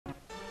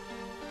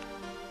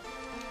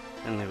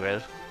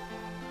Anyways,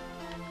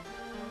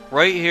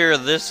 right here,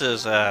 this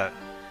is the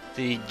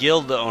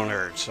guild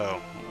owner.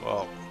 So,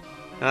 well,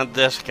 not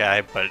this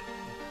guy, but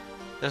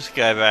this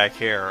guy back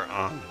here.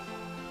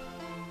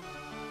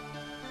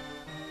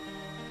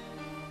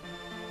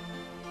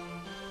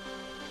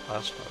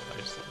 Lost my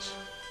license.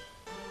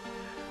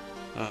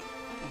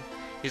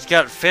 He's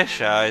got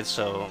fish eyes,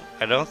 so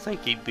I don't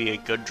think he'd be a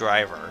good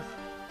driver.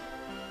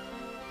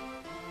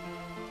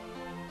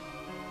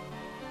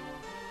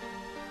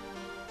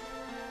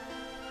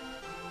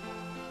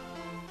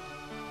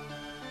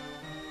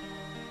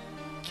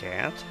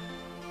 Can't.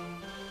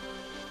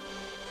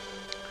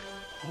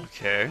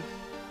 Okay.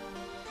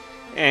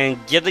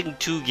 And getting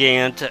to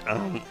Gant,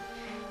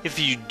 if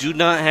you do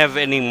not have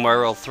any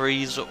Marl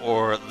 3s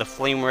or the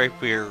Flame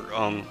Rapier,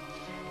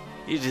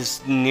 it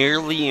is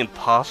nearly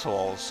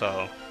impossible,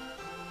 so...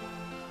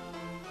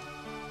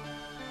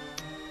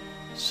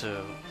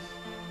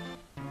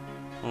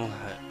 I'll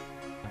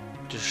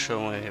just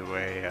show my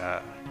way,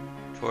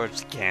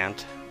 towards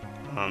Gant.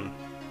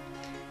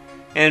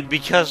 And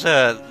because,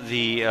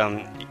 the,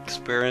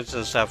 experience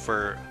and stuff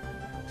for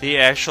the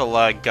actual,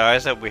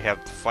 guys that we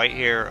have to fight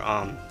here,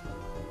 on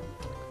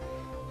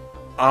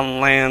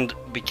land,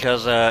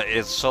 because,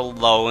 it's so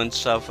low and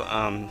stuff,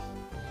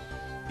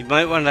 you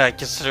might want to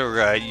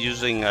consider,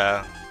 using,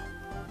 well,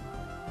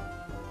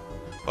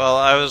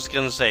 I was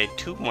gonna say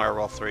 2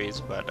 Marvel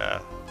 3s, but,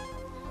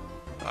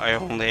 I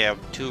only have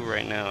 2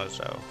 right now,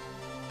 so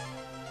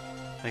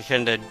I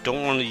kinda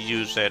don't want to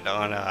use it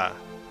on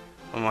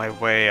my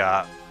way,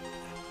 up,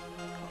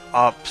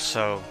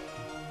 so,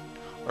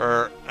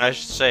 or I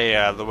should say,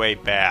 the way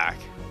back.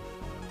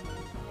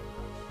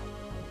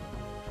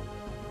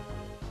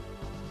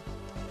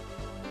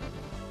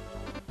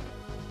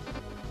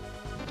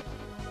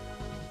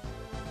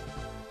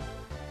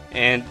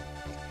 And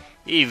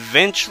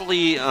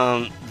eventually,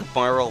 the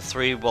Marvel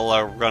 3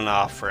 will run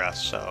off for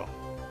us, so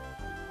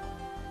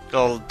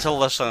it'll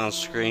tell us on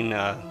screen,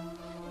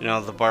 you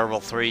know, the Marvel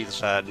 3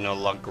 is no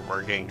longer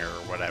working or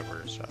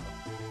whatever, so.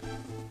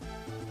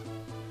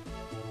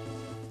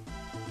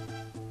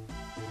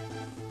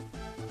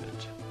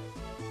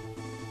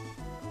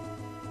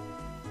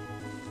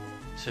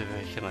 See if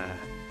I can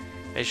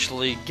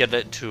actually get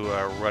it to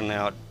run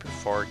out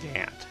before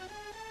Gant.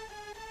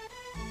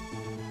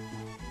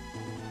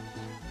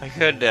 I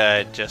could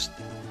just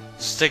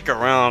stick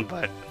around,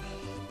 but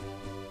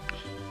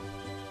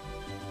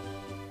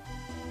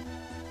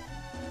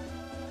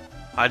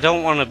I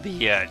don't want to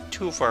be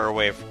too far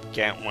away from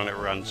Gant when it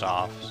runs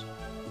off.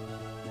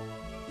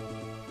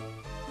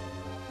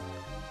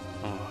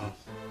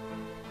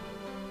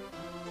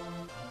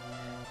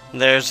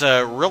 There's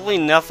really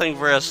nothing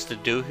for us to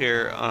do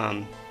here.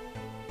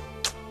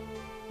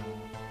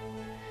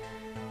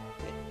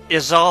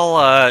 It's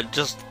all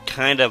just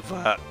kind of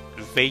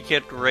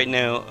vacant right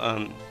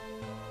now.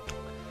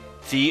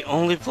 The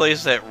only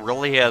place that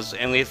really has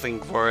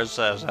anything for us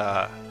is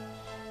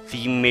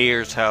the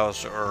mayor's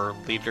house or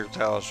leader's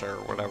house or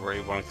whatever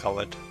you want to call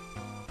it,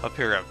 up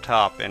here up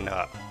top, and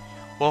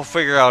we'll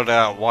figure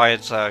out why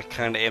it's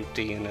kind of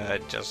empty in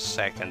just a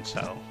second.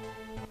 So.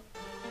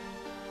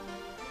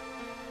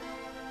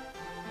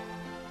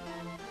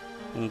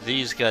 And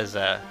these guys,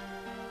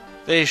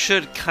 they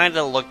should kind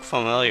of look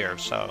familiar,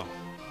 so.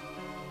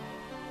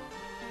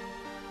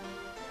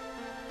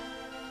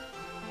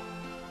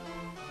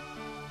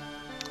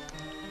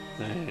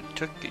 I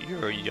took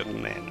your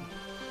young man.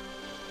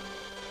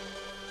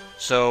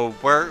 So,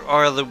 where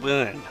are the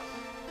women?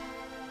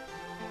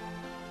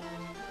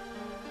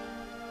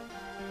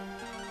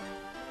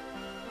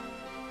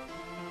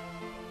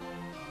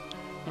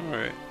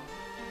 Alright.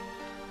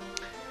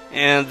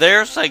 And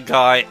there's a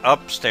guy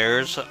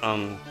upstairs,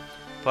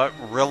 but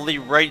really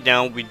right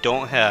now we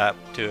don't have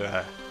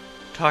to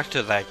talk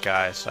to that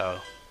guy, so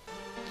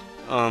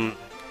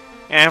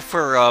and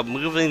for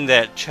moving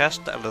that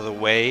chest out of the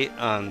way,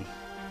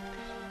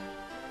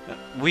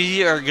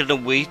 we are gonna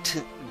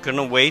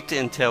wait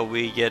until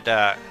we get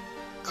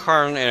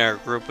Karn in our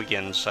group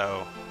again,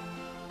 so,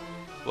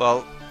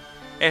 well,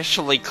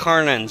 actually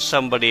Karn and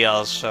somebody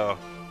else, so,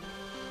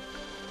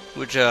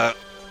 which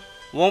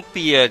won't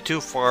be too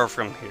far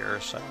from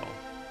here, so.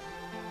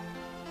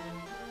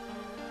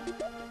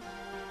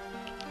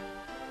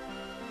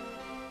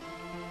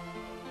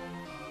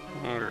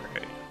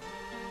 Alright.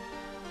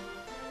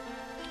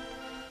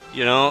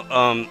 You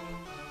know,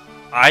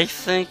 I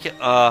think,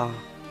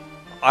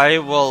 I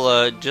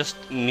will, just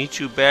meet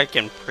you back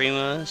in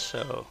Prima,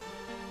 so,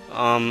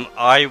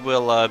 I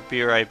will,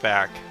 be right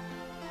back.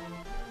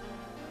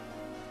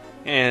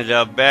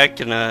 And,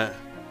 back in,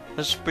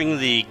 let's bring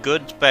the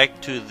goods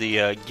back to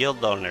the,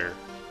 guild owner.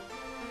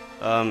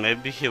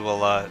 Maybe he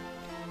will,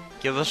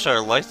 give us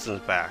our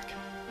license back.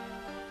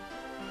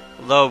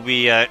 Although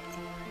we,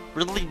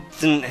 really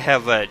didn't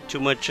have, too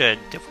much,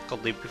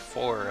 difficulty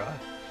before,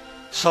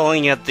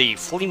 selling at the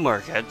flea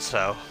market,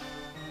 so.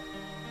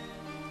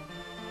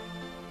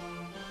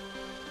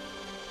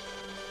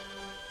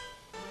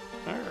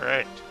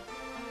 Alright. 「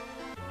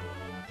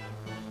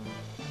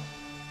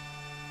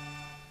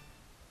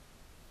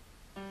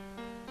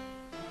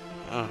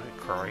Oh,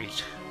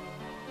 great.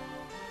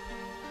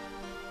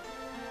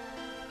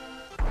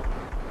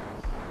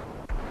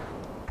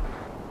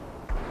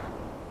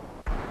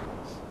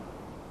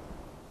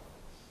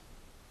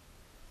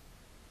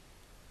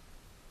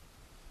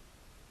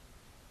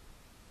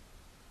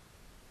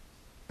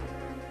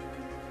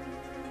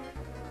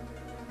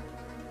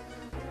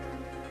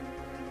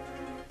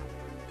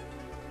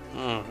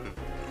 Oh.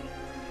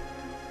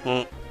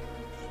 Well,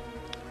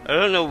 I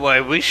don't know why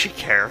we should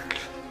care.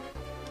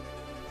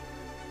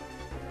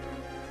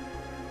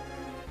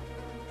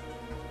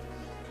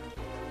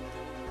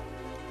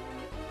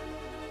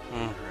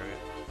 Alright.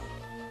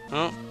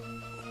 Well,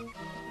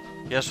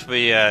 guess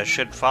we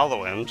should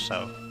follow him,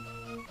 so.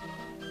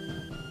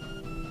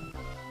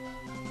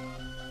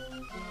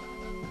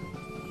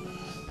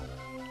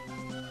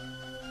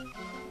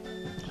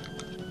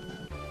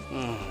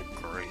 Oh,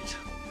 great.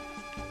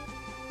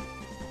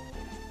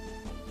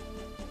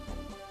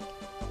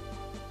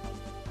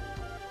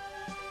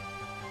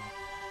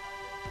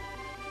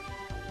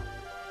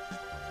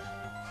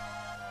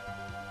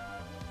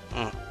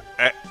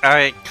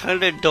 I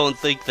kind of don't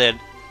think that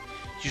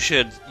you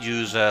should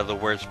use the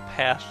words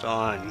passed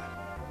on.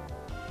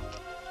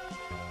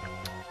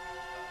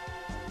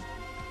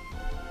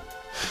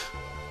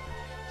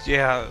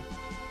 Yeah,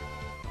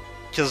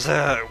 because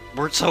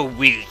we're so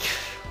weak.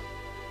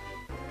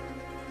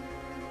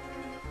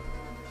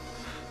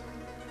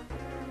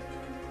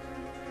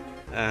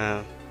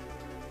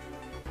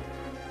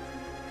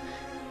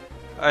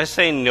 I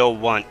say no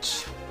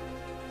once.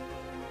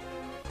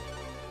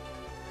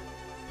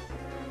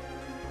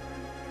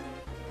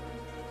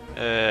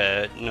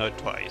 No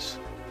twice.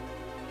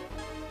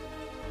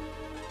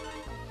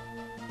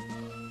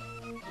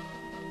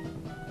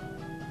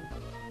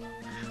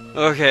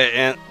 Okay,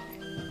 and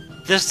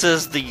this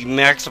is the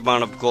max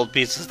amount of gold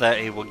pieces that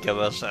he will give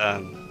us.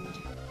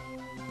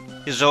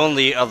 His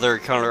only other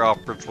counter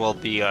offers will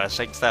be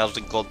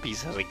 6,000 gold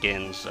pieces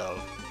again,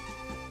 so.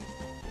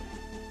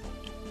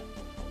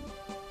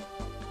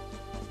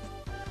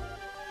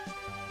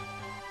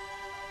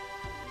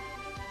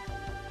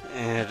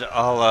 And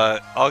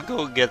I'll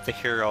go get the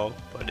hero,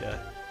 but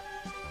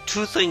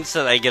two things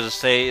that I gotta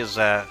say is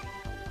that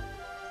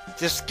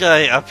this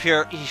guy up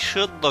here, he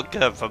should look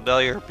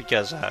familiar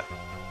because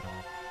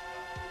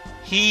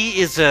he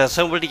is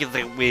somebody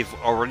that we've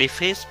already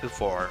faced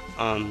before.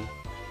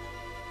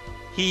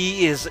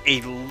 He is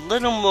a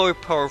little more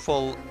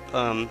powerful,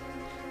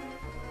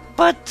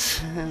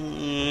 but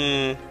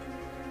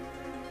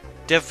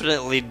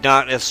definitely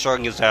not as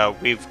strong as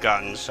we've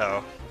gotten,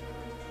 so.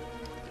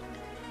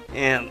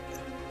 And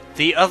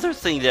the other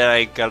thing that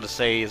I gotta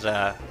say is,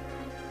 okay,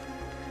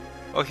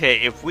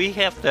 if we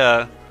have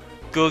to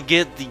go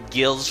get the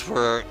gills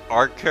for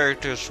our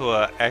characters who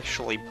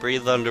actually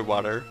breathe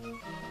underwater,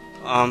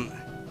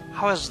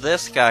 how is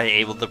this guy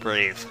able to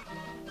breathe?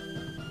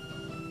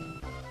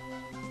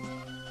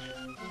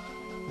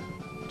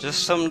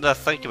 Just something to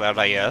think about,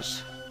 I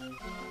guess.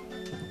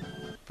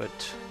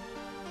 But,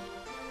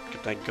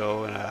 can I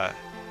go and,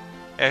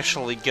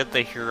 actually get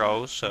the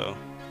hero, so.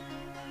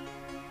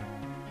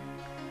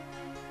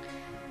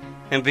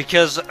 And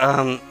because,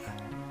 I'm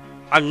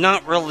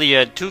not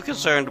really too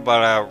concerned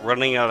about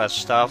running out of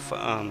stuff,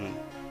 out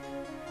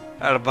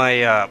of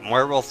my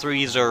Marble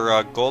 3s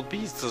or gold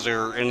pieces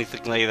or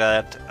anything like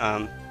that,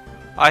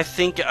 I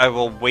think I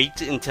will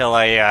wait until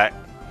I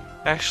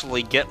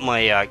actually get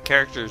my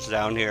characters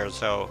down here,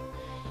 so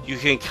you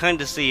can kind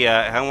of see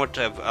how much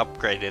I've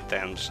upgraded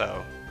them,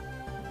 so.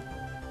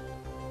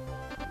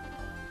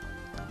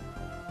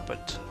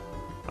 But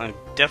I'm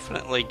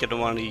definitely going to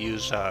want to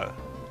use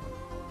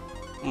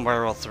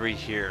Marble 3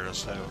 here,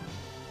 so.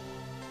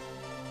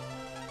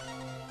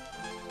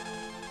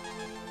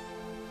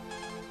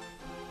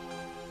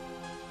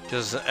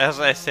 Because, as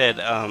I said,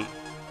 I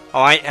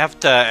might have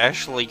to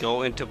actually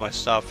go into my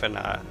stuff and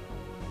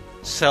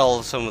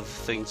sell some of the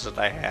things that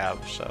I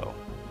have, so.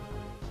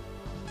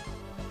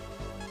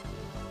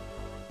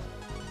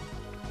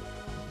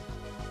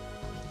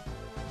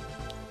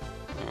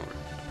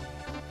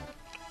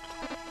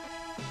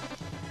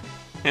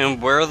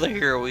 And where the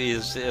hero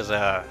is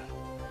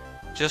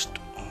just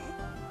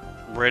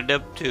right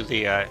up to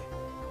the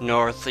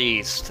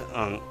northeast.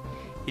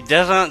 He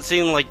does not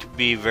seem like to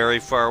be very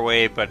far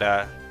away, but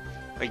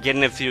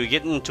again, if you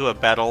get into a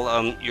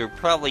battle, you're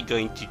probably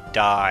going to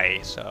die,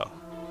 so.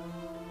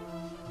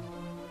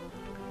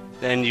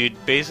 Then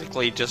you'd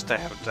basically just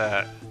have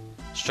to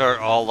start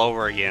all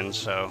over again,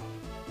 so.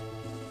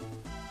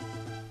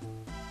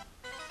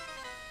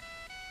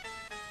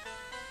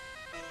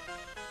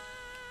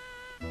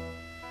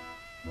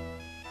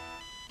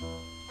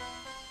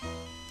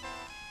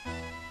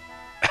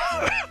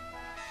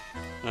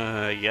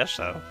 Yes,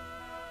 so.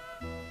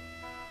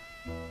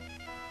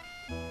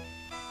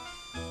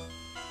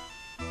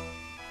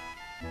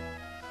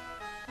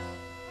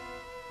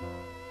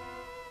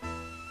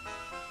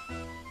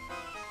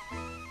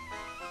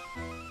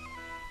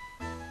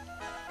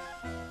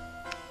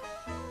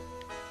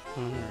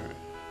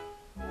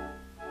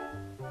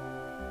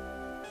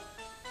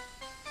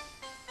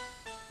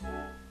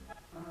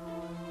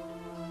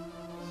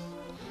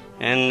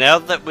 And now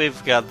that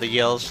we've got the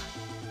Gills,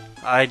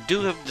 I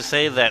do have to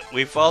say that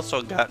we've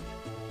also got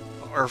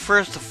our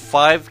first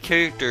 5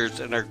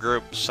 characters in our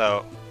group,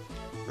 so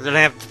we're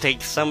gonna have to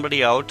take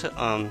somebody out.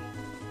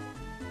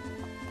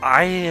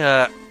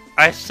 I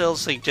still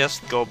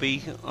suggest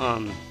Gobi.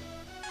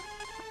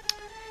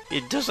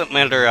 It doesn't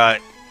matter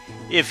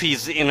if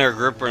he's in our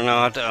group or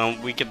not.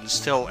 We can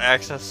still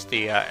access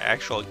the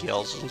actual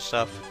Gills and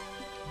stuff.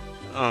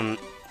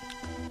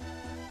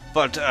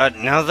 But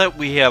now that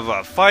we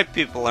have 5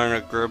 people in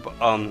our group,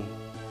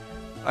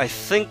 I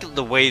think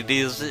the way it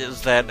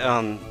is that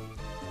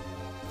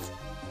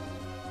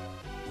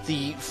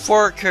the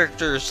 4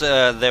 characters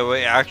that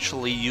we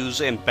actually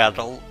use in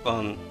battle,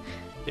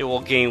 they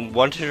will gain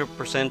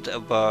 100%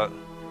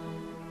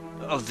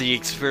 of the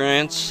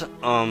experience,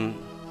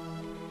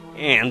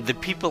 and the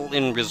people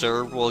in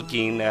reserve will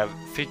gain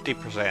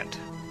 50%.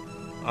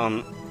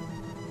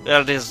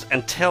 That is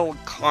until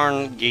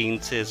Karn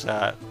gains his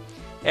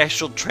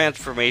actual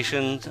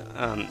transformation.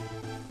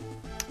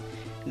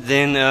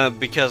 Then,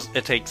 because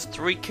it takes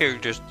 3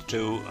 characters to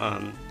do,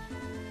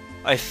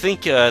 I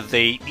think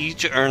they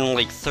each earn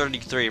like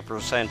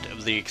 33%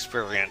 of the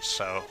experience,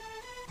 so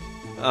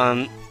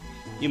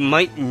you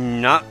might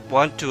not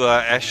want to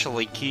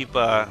actually keep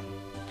all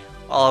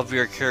of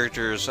your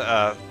characters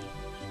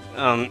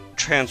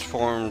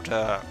transformed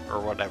or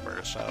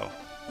whatever, so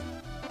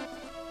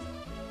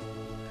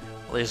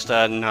at least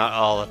not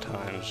all the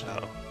time,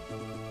 so.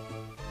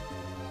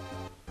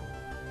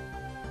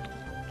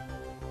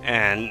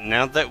 And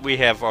now that we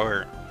have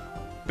our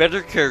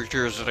better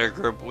characters in our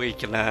group, we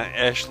can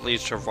actually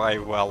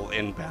survive well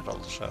in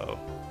battle, so.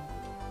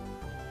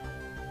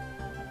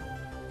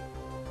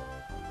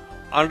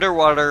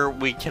 Underwater,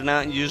 we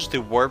cannot use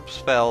the warp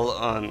spell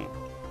on,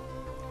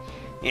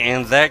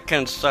 and that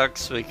kind of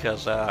sucks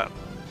because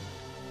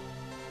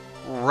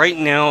right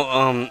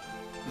now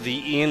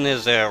the inn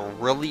is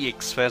really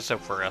expensive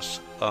for us.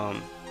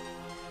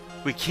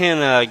 We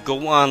can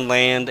go on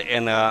land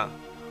and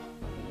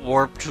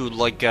warp to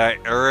like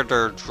Erid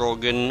or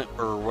Drogon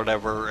or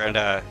whatever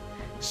and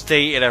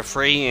stay at a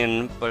free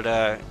inn, but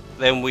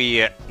then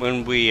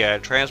when we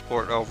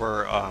transport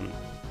over,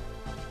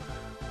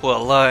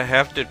 we'll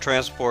have to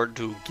transport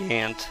to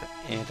Gant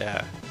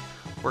and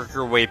work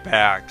our way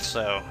back,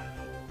 so.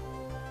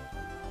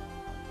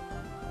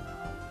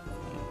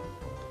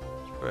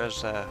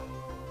 Whereas,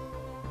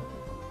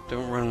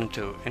 don't run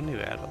into any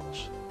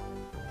battles.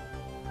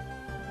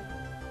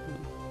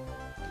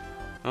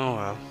 Oh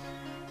well.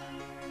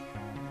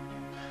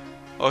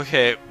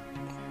 Okay,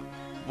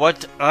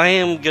 what I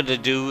am gonna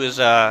do is,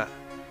 I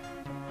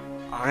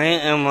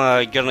am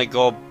gonna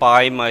go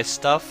buy my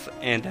stuff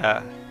and,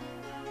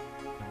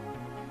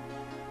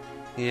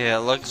 yeah,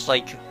 it looks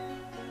like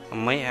I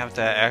might have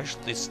to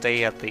actually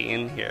stay at the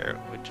inn here,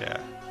 which, I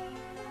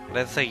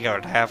didn't think I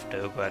would have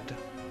to, but,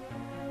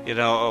 you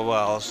know, oh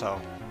well,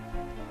 so.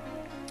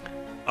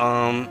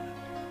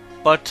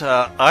 But,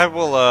 I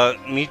will,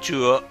 meet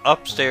you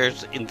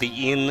upstairs in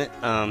the inn,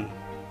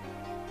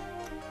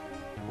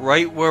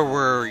 right where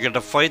we're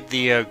gonna fight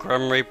the,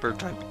 Grim Reaper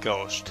type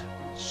ghost.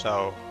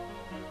 So,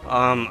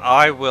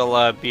 I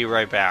will, be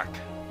right back.